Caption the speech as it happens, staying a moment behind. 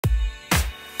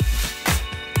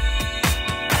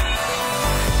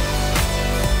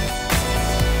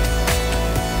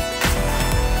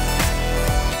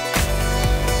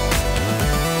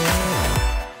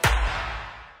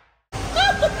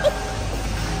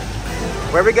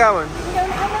Where are we going? We're going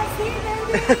to MSC,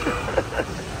 baby.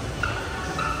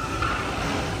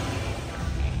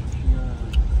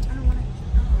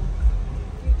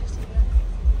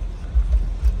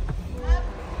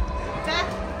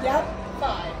 Yep.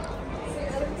 5.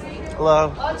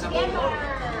 Hello. All together.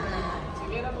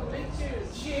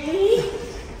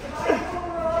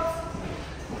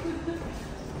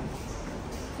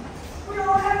 We're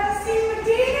all MSC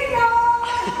Divina, y'all.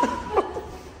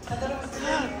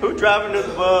 Who driving this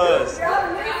bus?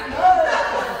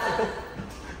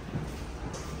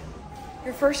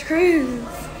 Your first cruise.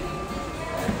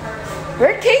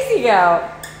 Where'd Casey go?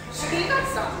 She got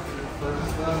some.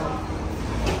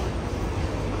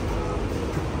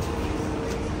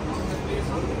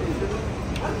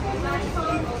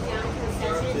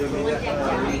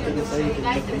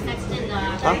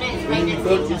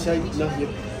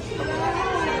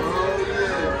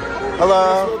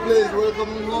 Hello. Please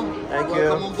welcome home. Thank you.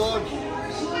 Welcome on board.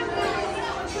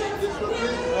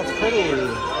 That's pretty.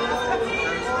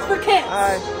 It's for kids.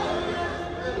 Hi.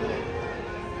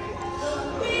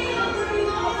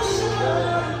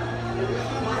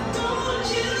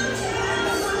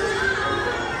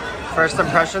 First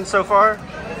impression so far?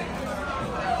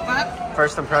 What?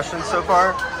 First impression so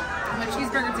far? My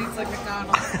cheeseburger tastes like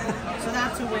McDonald's, so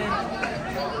that's a win.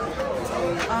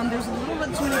 There's a little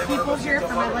bit too many people here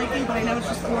for my liking, but I know it's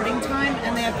just boarding time,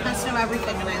 and they have pesto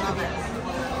everything, and I love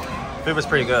it. Food was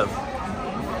pretty good.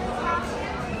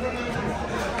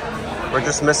 We're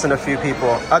just missing a few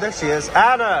people. Oh, there she is.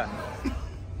 Anna!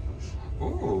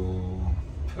 Ooh.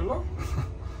 Hello?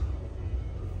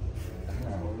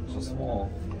 Oh, so small.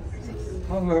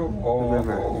 Hello.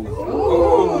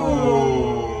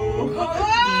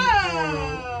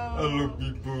 Hello,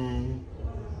 people.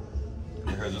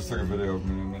 Okay, I just took a video of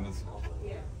me in a minute.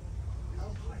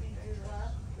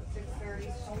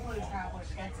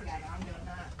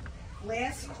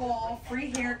 Last call,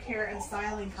 free hair care and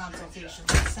styling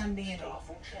consultations. Send me an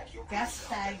Guest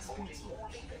Bags Boutique.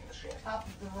 Top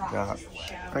of the rock. Got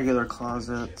regular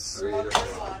closets.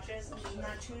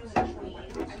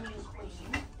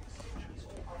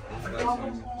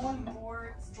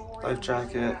 Life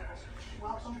jacket.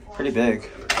 Pretty big.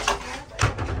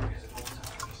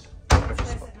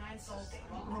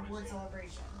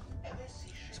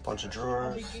 It's a bunch of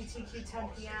drawers.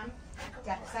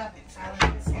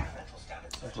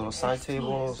 Little side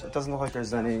tables. It doesn't look like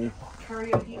there's any.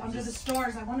 Karaoke under the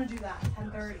stars. I want to do that.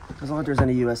 10:30. Doesn't look like there's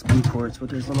any USB ports, but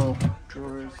there's little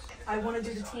drawers. I want to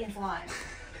do the teens live.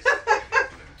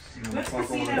 Let's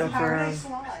proceed at Paradise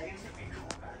Live.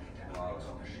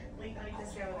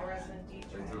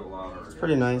 It's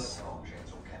pretty nice.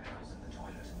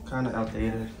 Kind of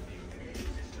outdated.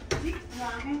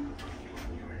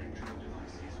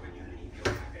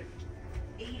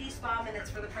 80 spa minutes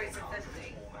for the price of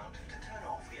 50.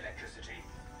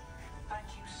 Thank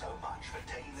you so much for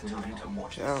taking the time to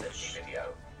watch this video.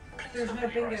 There's no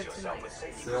bingo tonight.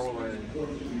 Sail away.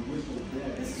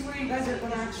 This is where you guys are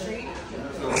going out straight.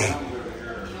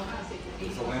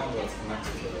 There's a lamp that's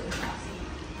connected to it.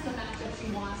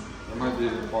 There might be a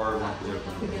bar might be open.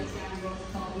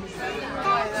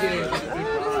 I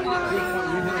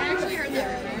actually heard that.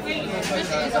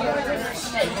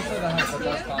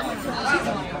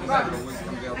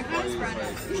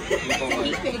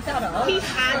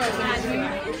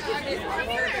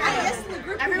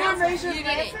 Everyone raise your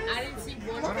hand. I didn't see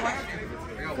one.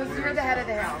 Because you're the head of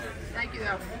the house. Thank you,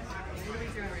 though.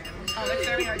 Oh, they're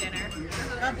serving our dinner.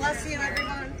 God bless you,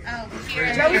 everyone. Oh,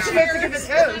 Joey should have to give us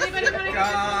toast.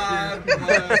 God bless.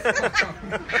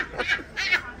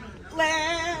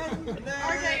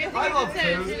 I love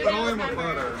toast, but only with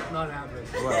butter. Not happening.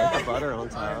 Well, the butter on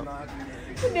top.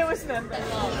 The newest member.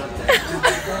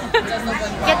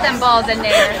 Get them balls in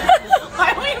there.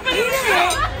 Why don't you put it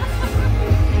in?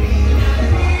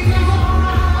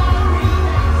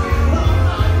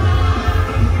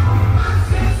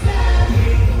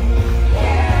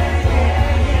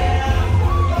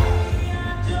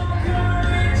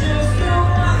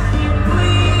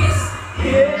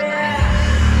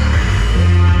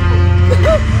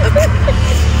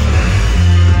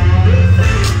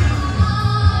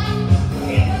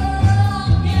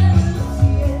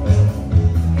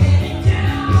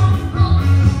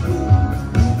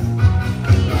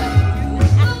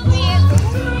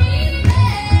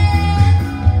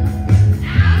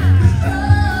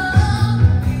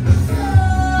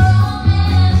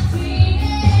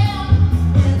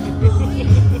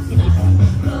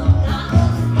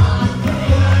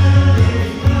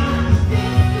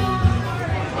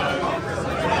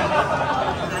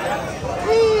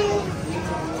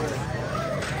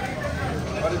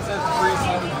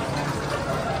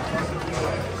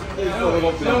 taste a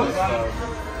little bit of this stuff.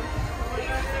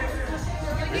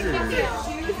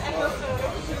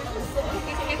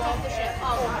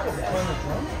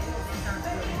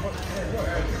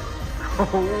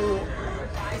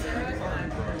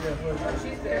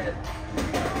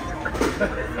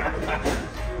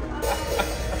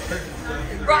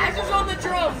 Raj is on the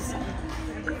drums.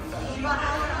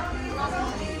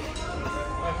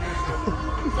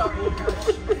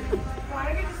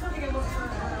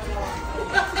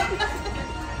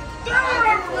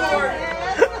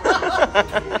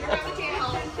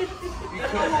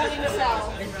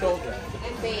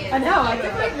 I know, I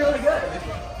think it's really good.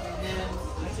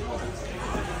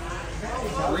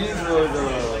 Green's really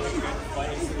good.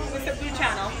 With the blue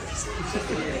channel.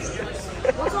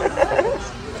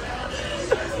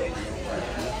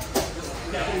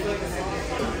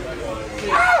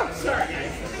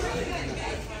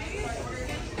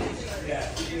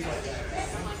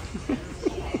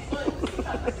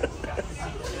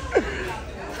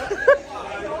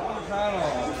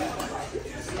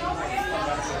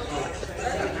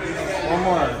 One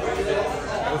more.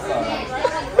 This side.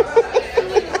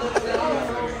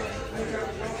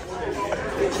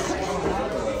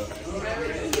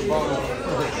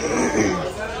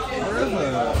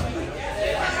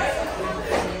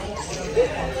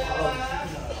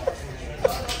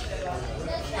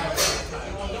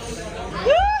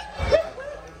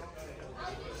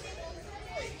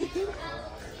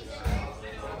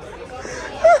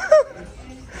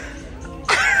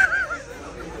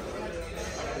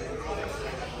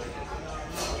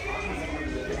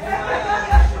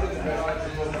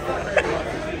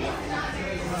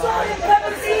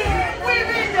 Where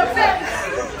is it?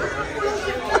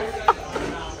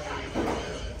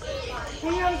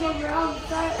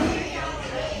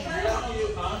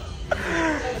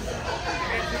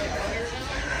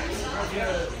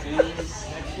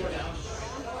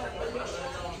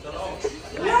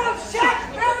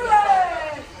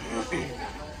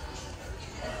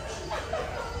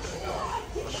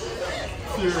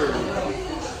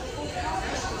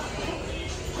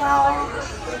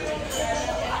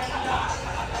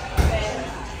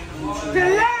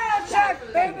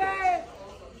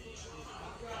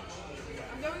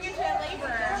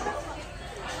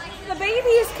 The baby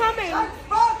is coming.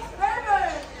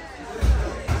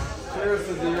 Cheers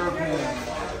to the European.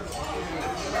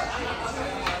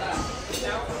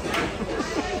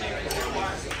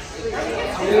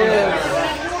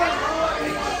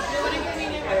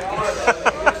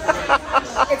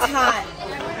 It's hot.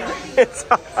 It's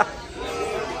hot.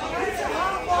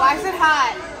 Why is it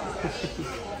hot?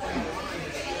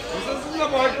 Is this in the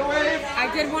microwave? I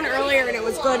did one earlier and it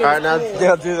was good. All right, now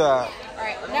they'll do that.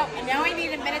 Alright, now I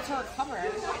need a minute to recover.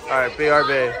 All right,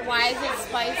 BRB. Why is it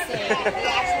spicy? The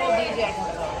actual DJ.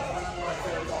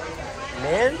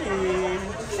 Mandy.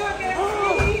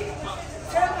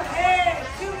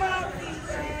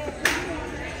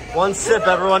 One sip,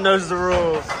 everyone knows the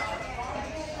rules.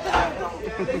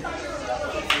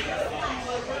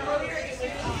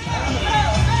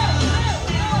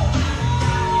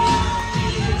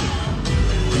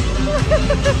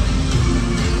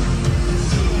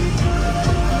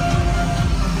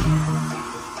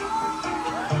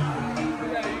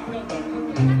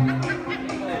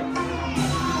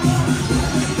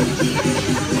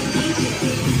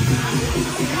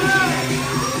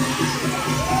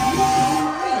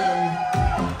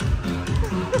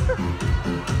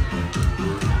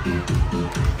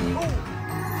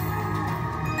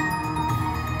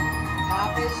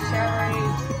 Pop his cherry.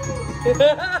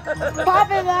 Pop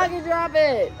it, lock and drop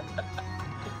it.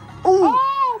 Ooh.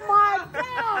 Oh my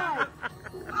god!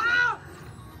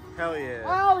 Hell yeah.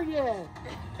 Oh yeah!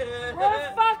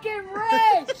 We're fucking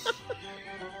rich!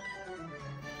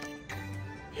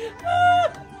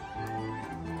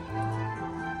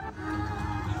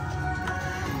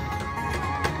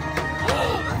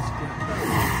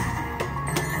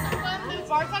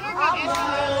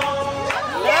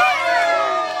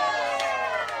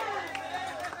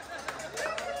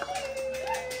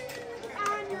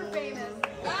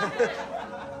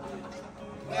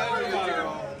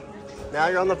 Now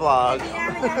you're on the vlog.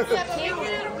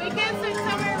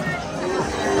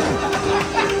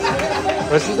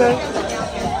 What's his name?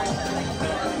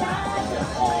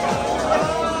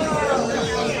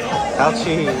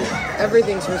 Ouchie.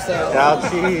 Everything's for sale.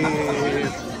 Ouchie.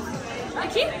 I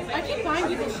keep buying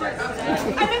people shit.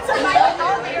 I've been so my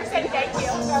elevator said thank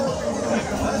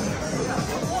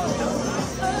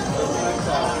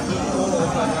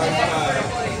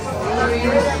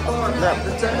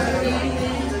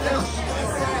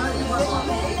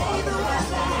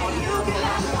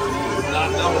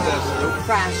I'm done with this.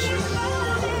 Crash.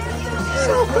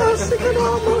 So close to get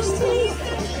almost to.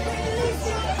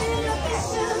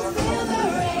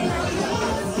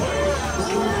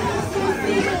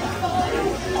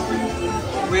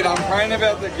 Wait, I'm crying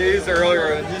about the gays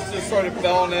earlier, and he's just sort of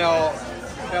belling out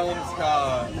Helen's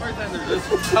car. Just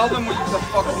tell them what the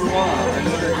fuck you want. And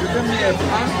you're gonna be a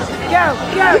puncher. Go,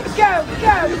 go, go,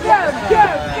 go, go, go,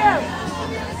 go.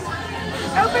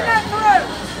 Open that throat.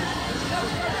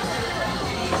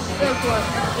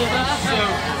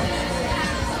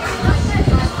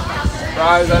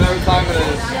 Guys, I know what time it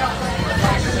is.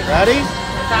 Ready?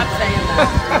 Stop saying that.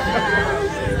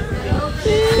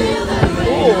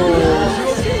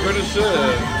 Good as shit. I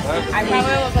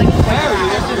probably look like Yeah, you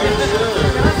look good as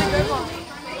shit. that was a good one.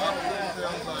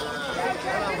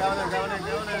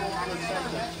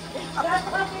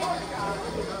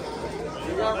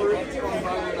 You got room to come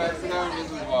back to now,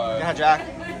 this is why. Yeah, Jack.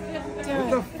 What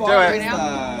the fuck Do it. is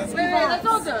that? Wait, let's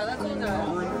all do it. Let's all do it. No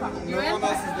one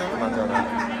else is doing Come on, throw it.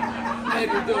 Hey,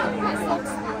 we're doing it.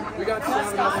 We got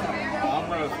 7 I'm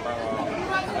gonna throw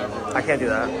up. I can't do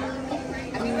that. I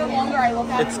mean, the longer I look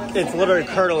at it, It's literally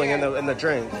curdling in the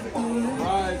drink.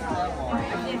 Right,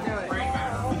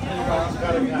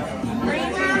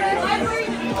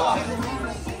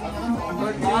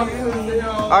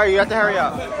 Alright, you have to hurry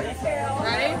up.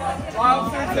 ready?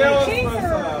 lobster tail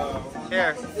espresso.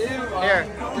 Here. Ew, Here.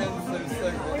 I'm getting so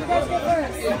sick.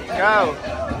 Go.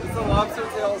 It's a lobster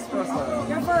tail espresso.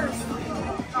 You're first.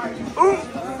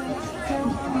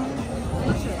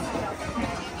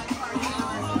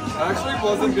 Actually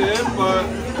wasn't bad, but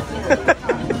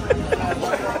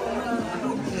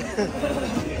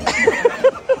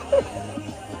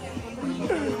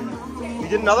You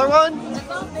did another one?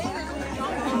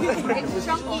 It's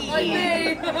chunky. Like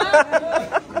me.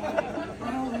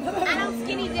 I don't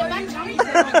skinny dip my chunky.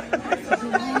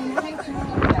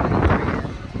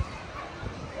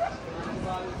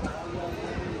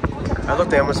 I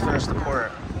looked, they almost finished the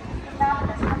pour.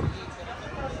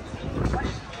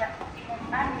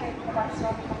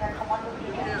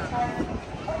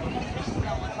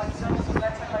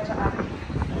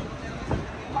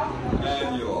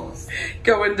 and you lost.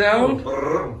 Going down?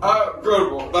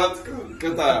 Good one. That's good.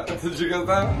 Get that. Did you get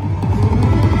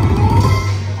that?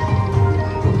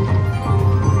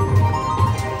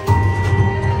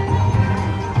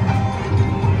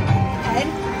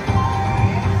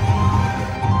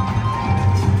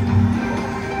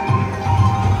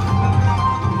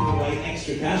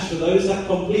 Extra cash for those that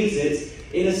complete it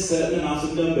in a certain amount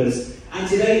of numbers. And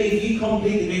today, if you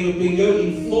complete the bingo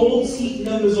in 40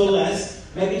 numbers or less,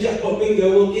 Mega Jackpot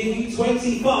Bingo will give you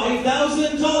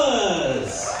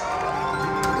 $25,000.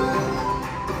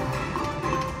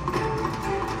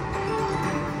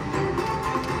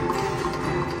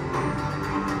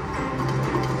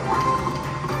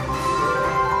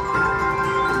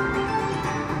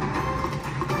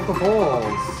 The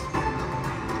balls.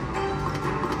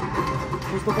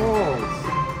 Where's the balls?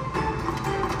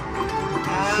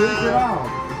 Shake it out.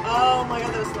 Oh my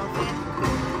god, that was nothing.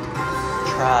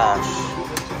 Trash.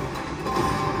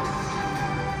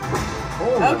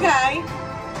 Okay.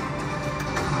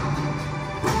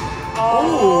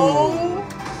 Oh.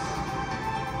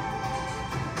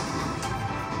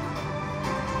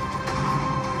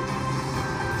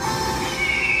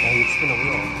 Yeah, you spin a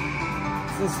wheel.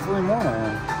 This is 3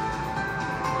 more.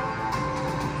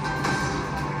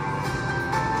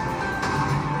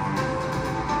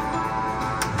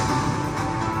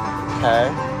 Okay.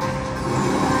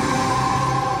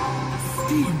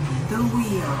 Spin the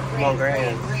wheel. Come on,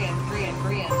 Grand.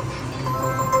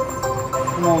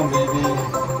 Come on, baby.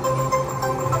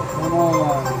 Come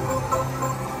on.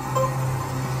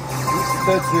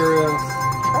 That's serious.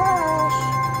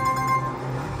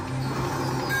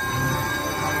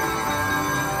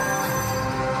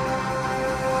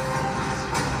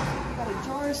 Got a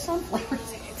jar of sunflower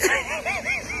seeds.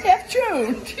 Yeah,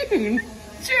 June.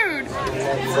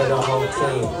 For the whole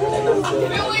team.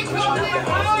 Billy, come here,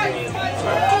 boy.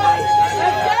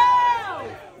 Let's go.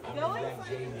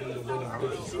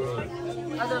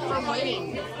 I'm waiting.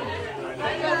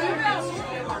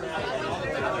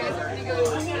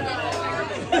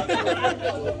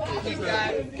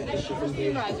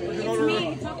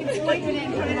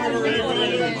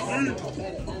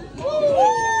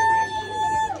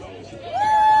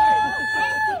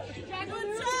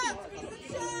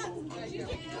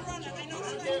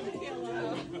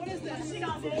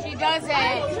 She does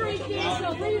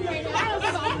it.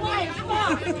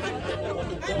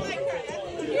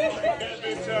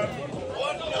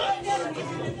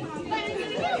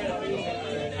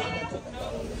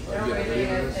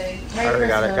 I already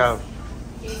got it. Go.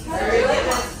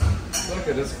 Look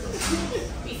at this.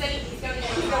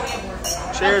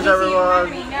 Cheers,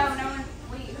 everyone.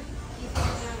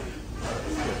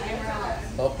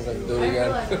 Oh, we're gonna do it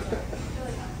again.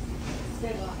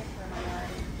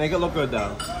 Make it look good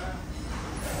though.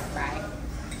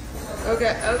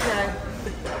 Okay, okay.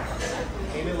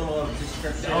 Maybe a little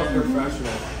description. Oh,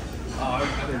 professional. Oh, I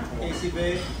didn't.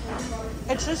 KCB.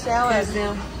 It's just salad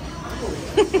now.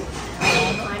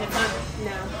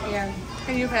 No. Yeah.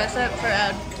 Can you pass that for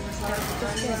Ed?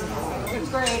 It's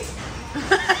great.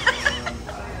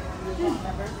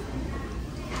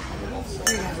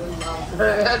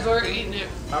 That's we're eating it.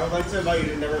 I would like to invite you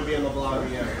to never be on the vlog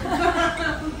again.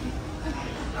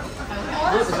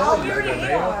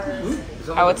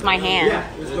 Oh, it's my hand. Yeah,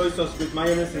 it's really so sweet. My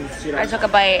innocence. I took a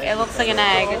bite. It looks like an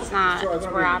egg. It's not. It's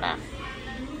burrata.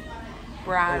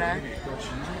 Burrata.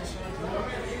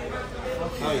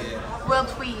 Oh yeah. Will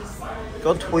Tweez.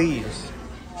 Go Tweez.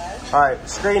 All right,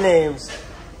 screen names.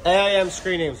 AIM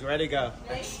screen names. Ready, go.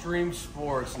 Extreme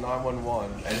Sports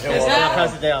 911. And It's gonna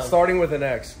pass it down. starting with an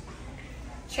X.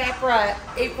 Chapra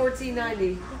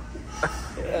 81490.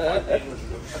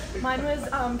 Mine was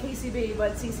KCB,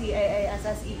 but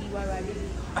CCAASSEEYYB.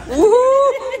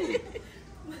 Woo!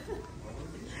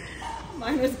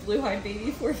 Mine was Blue Eyed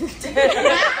Baby 450.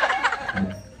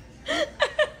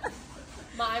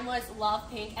 Mine was Love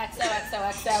Pink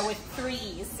XOXOXO with 3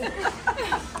 E's.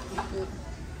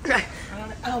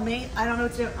 Oh, me? I don't know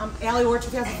what to do. Allie Ward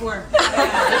 2004.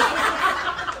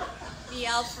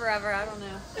 BL Forever, I don't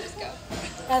know. Let's go.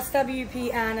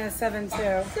 SWP Anna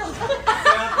 72.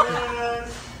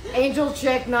 Angel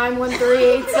Chick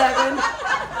 91387.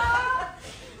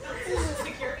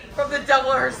 From the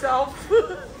devil herself.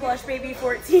 Blush Baby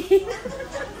 14.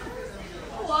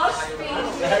 Blush Baby.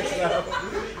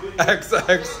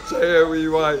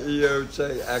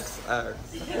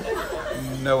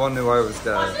 XXJOEYEOJXX. No one knew I was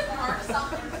gay.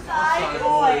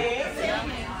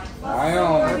 I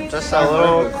am. Just a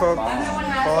little quick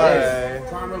play.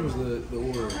 Prime was the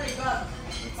order.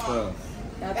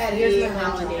 That's here's the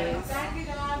holidays.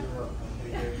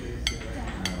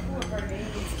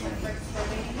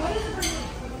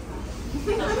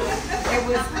 It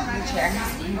was the chair.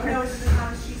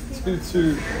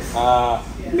 Two.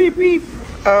 Beep beep.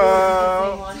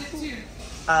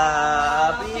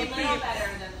 Beep beep.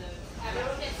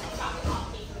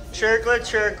 Chirklet,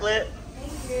 chirklet.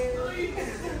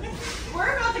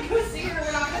 We're about to go see her.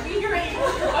 We're not going to be here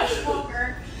anymore. We're a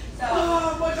smoker. So,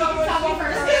 what you can tell me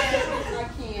firsthand. I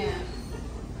can't.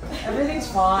 Everything's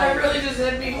fine. That really just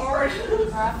hit me hard.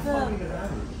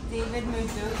 David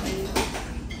Mujogi.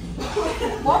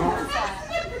 What was that?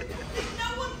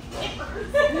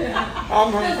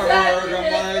 I'm from Pittsburgh.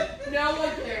 I'm like, No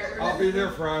one cares. I'll be there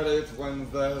Friday. It's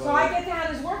Wednesday. So I get to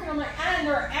Hannah's work and I'm like, and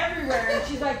they're everywhere. And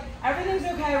she's like, everything's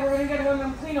okay. We're going to get a woman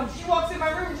and clean them. She walks in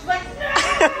my room and she's like, no!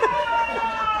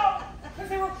 Because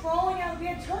they were crawling out. We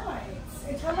had termites.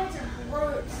 And termites are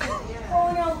gross.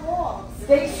 Crawling out walls.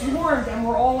 They swarmed and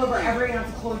were all over every ounce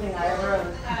of clothing I ever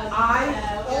owned.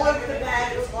 All over the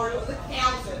bed as far as the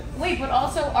council. Wait, but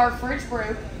also our fridge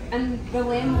broke and the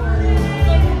landlord.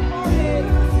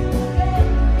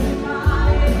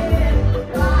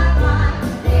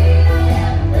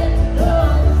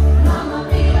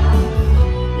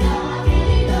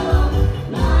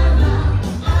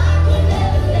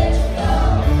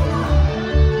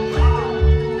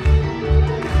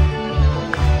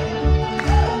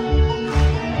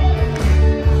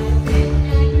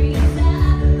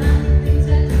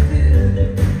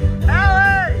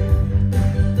 Allie!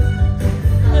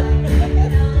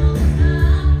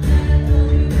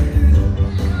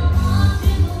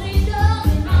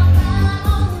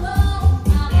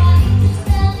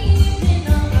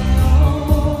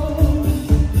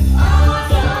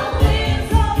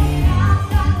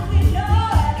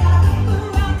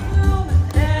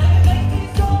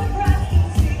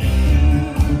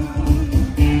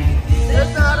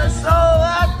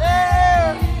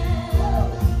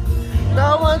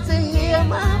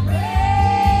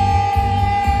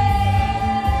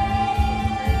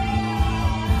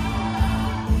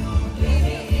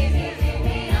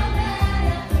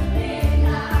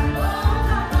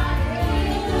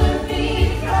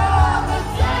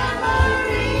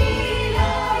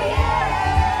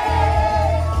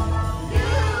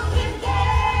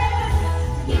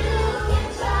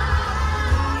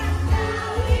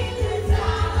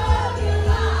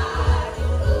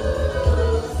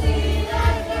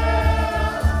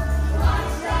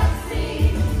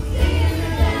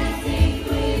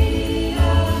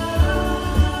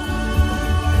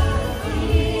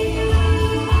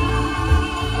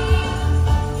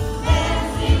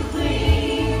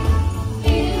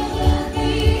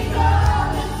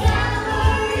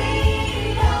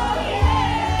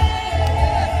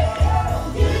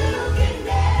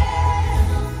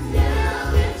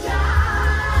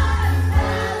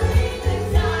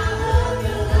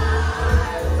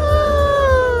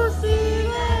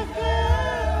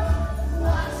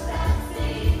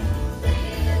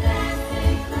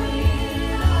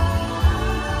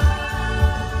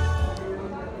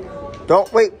 Don't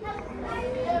wait.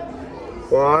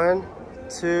 1,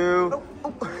 2.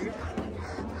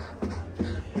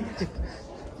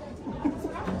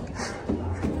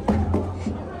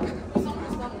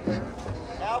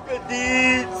 Alpha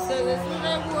Deeds. So this is what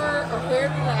I wore here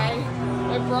today.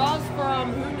 My bra's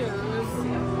from who knows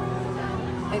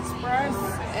Express,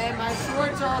 and my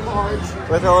shorts are large.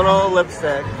 With a little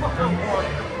lipstick.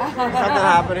 Something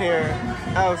happened here.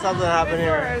 Oh, something happened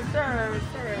here. Sure.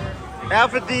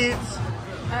 Alpha Deeds.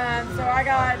 So I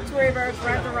got Tweebers,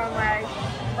 Rent the Runway,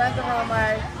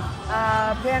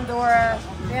 Pandora,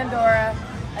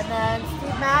 and then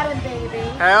Steve Madden, baby.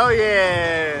 Hell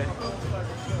yeah.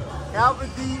 Alpha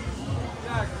Deeds.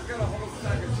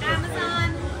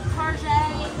 Amazon, Target,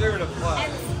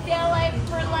 and Still Life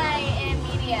for Lay and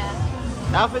Media.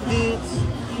 Alpha Deeds.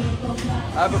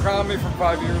 Abercrombie from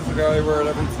 5 years ago. I wear it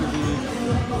every 2 weeks.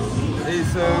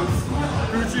 ASOS.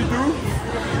 Gucci Doo.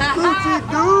 Gucci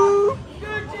Doo.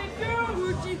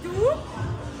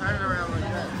 Turn it around like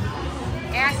that.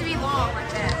 It has to be long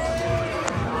like that.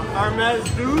 Hermes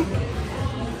Doo.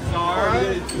 Zara.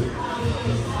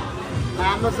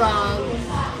 Amazon.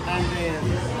 And then.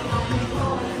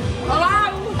 Hello?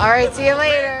 All right, see you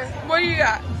later. What do you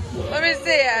got? Let me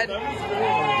see it.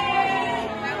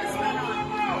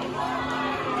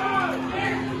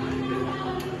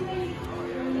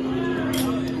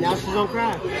 Now she's on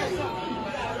crack.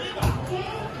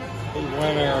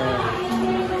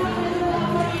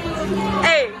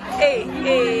 Hey.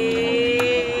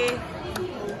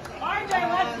 RJ,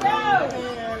 let's go.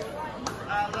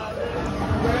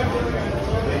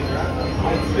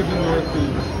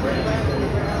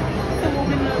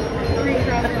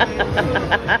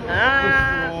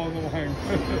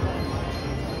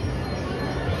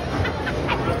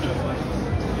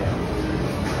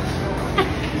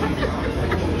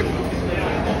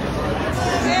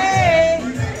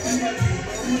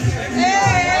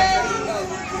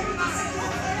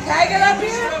 Can I get up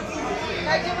here? Can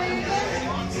I get where you go?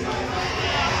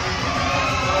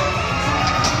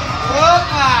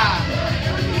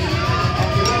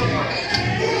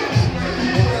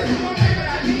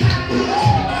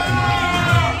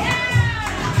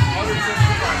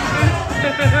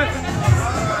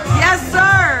 Yes,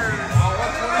 sir.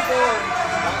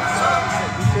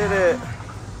 You did it.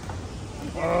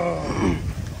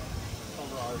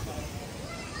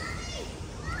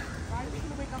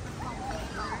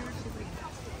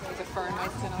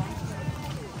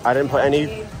 I didn't put any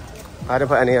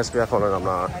SPF on it. I'm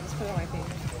not. I just put it on my face.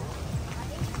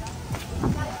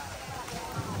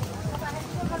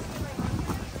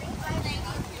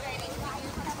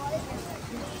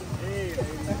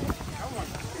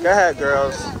 Go ahead,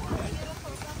 girls.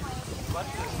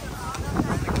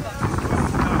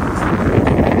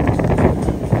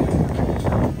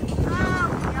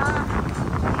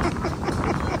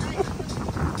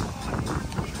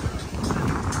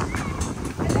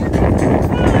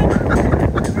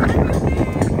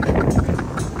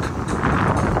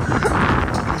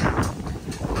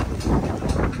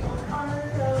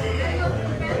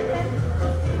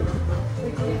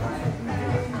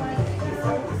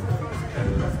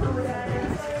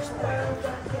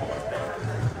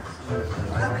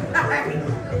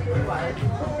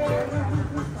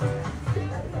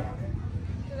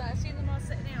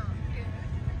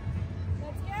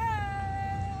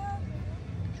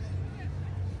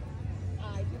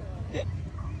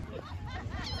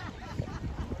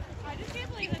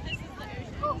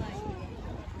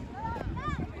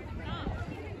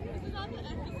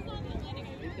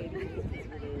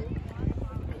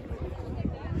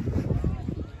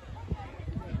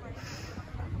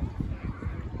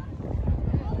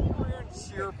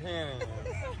 Sheer panties.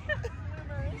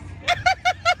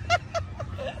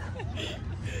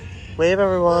 Wave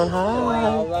everyone.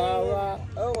 Hi.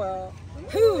 Oh well.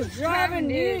 Who's driving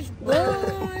this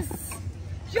bus?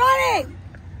 Johnny!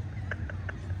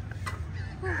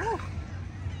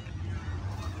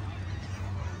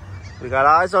 We got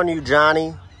eyes on you,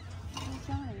 Johnny.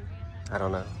 I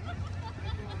don't know.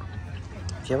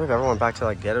 Can't believe everyone back to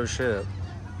like ghetto shit.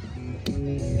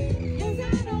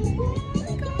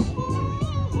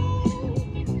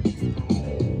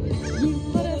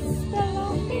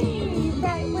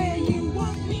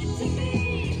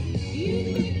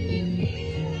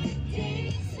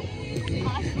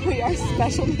 We are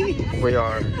special needs. We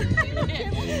are. We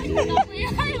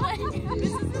are like,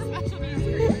 this is the special needs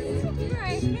group.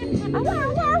 Right. Yeah.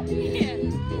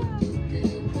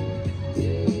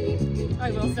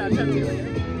 I will stop talking to you later.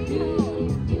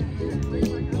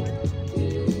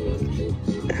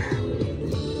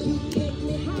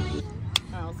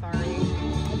 Oh, sorry.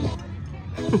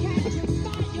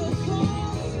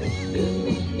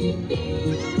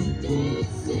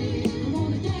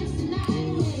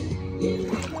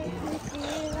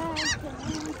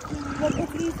 Look,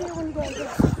 it's easier when you go like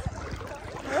this.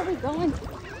 Where are we going?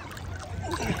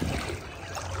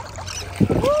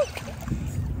 Woo!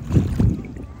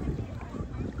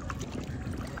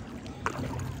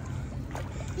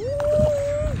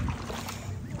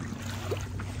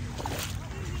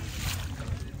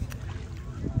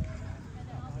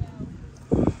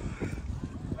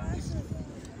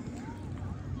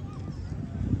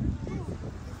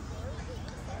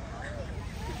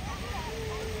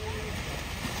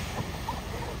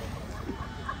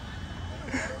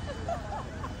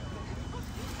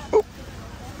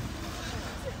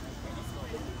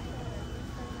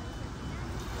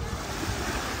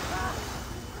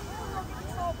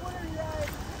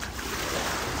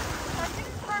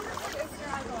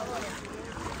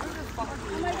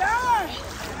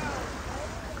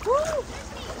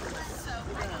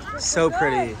 So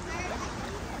pretty.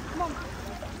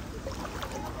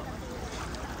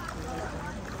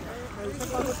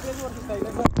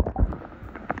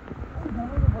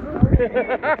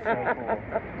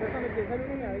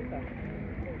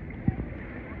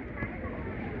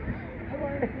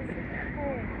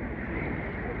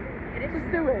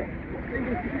 Just do it.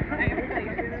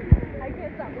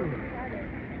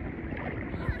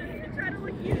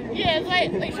 Yeah,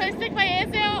 it's like should I stick my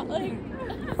ass out? Like,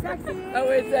 sexy. Oh,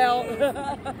 it's out.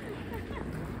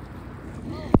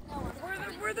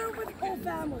 We're there with the whole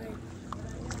family.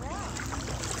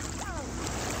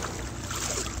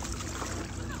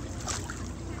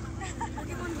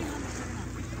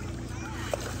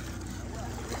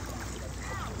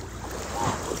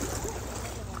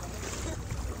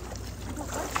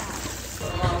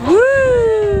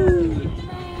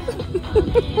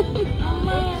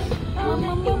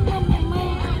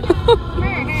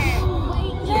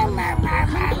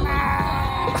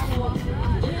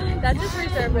 That just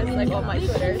resurfaced like on my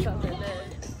Twitter or something.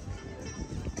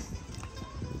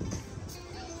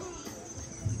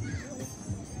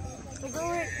 We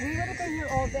would have been here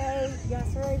all day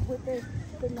yesterday with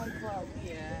the nightclub.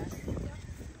 Yeah.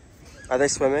 Are they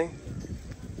swimming?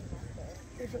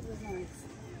 If it was nice.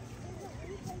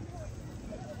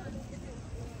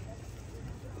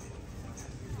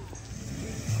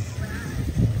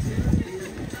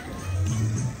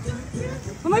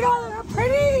 Oh my god, they're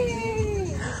pretty!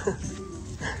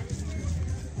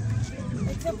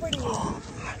 It's so pretty.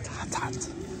 Hot.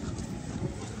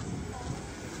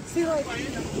 See, like, yeah.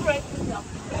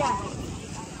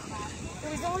 It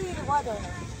was only the weather.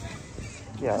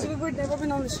 Yeah. So we would never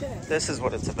been on the ship. This is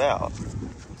what it's about.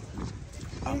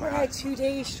 We were like 2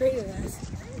 days straight of this.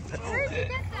 Where did you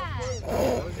get that?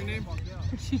 What was your name?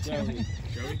 Joey.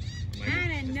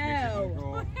 Hannah,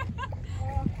 no.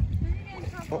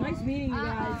 Nice meeting you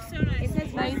guys. So nice. It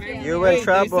says nice. You in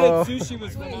trouble. They said sushi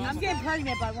was I'm getting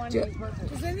pregnant by one of these birthdays.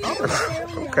 Does anyone stay on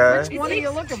the Okay. Which one are you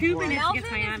looking 2 for? minutes to get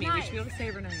to Miami. We should be able to stay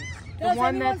overnight. The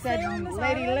one that said,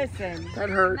 lady, listen. That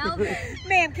hurt.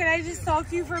 Ma'am, can I just talk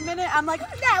to you for a minute? I'm like,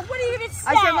 nah, what are you gonna say?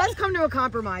 I said, let's come to a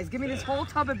compromise. Give me this whole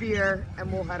tub of beer and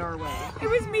we'll head our way. It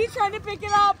was me trying to pick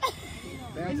it up.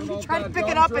 And you tried to pick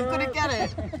it up and couldn't get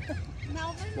it.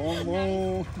 Boom,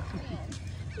 boom.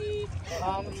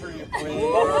 For you, please.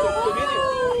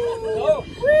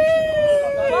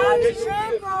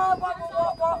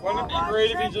 Wouldn't it be great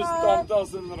if you just dumped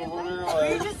us into the water? You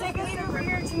Like, just take us over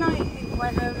here tonight and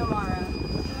went home tomorrow.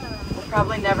 We'll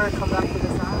probably never come back to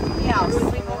this island. Yeah, we'll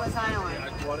sleep on this island.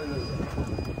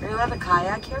 Are you allowed to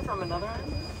kayak here from another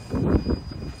island?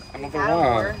 another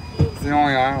one. It's the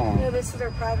only island. No, this is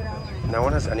our private island. No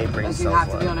one has any brain You cells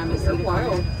have to be on left. MSC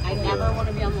Divina. I never want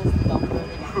to be on this dump boat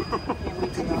again. Can't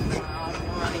wait to go on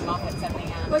running off at 7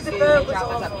 a.m. But the As soon as boat they was drop us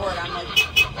awful. at port, I'm like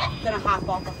gonna hop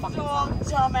off the fucking boat.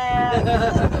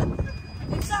 Dumbass.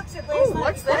 It sucks at last night.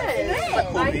 What's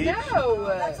this? I know.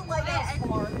 That's a lighthouse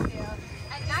bar.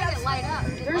 At night it light up.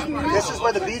 This is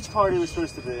where the beach party was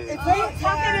supposed to be. It's like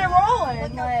tucking and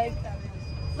rolling. Like,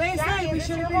 last night we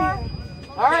should have been here.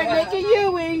 All right, make a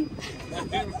Ewing.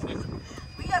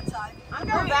 We got time. I'm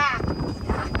going back.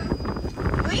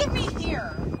 Leave me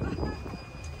here.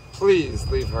 Please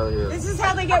leave her here. This is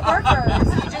how they get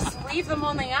workers. You just leave them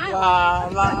on the island. La,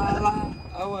 la, la.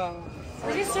 Oh well.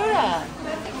 Where's your soda?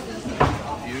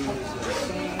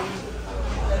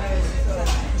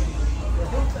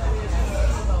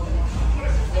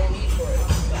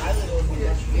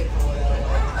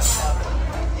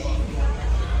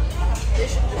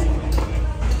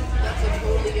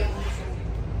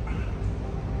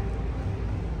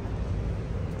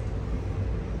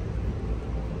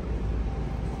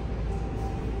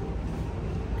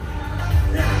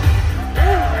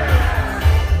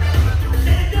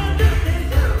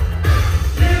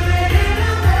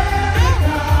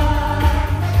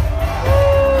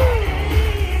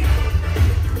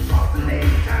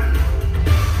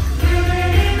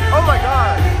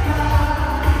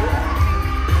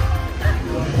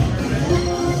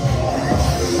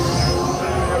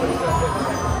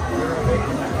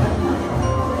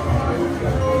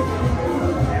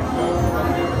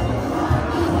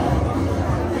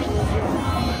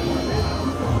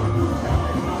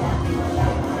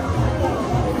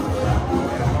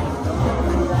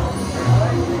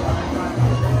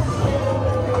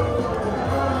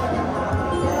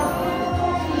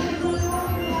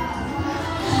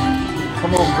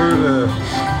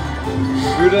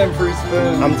 Buddha and free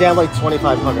spin. I'm down like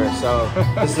 2,500, so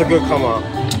this is a good come up.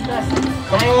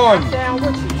 Come on.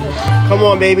 Come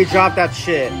on, baby, drop that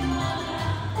shit. I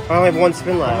only have one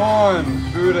spin left. Come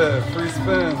on, Buddha, free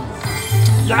spins.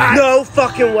 Yes! No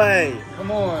fucking way.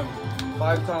 Come on,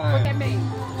 5 times. Look at me.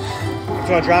 I'm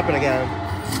gonna drop it again.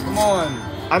 Come on.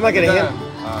 I'm not getting hit.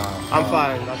 I'm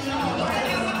fine.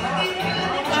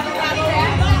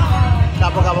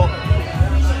 Gobble, gobble.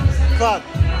 Cluck.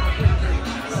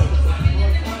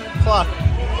 Cluck.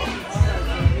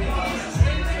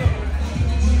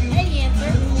 Hey,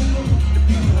 answer.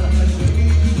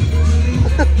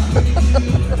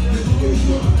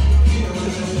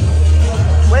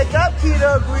 Wake up,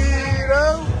 Keto Guido.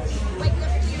 Wake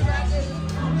up, you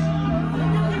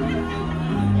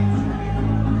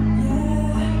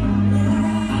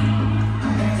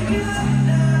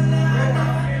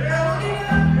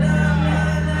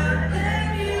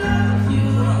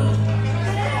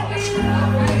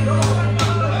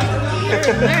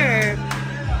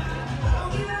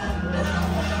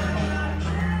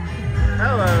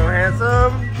Hello,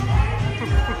 handsome.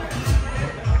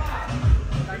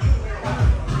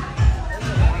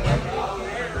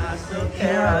 I still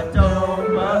care, I don't,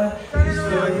 but you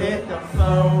still hit the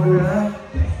phone.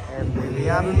 And baby,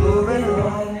 I've been moving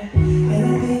on.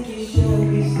 And I think you should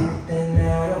be something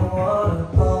I don't wanna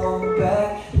hold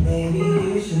back. Maybe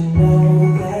you should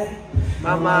know that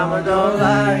My mama don't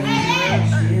like you.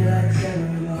 she likes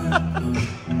everyone.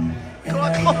 And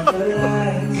I never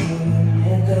lie.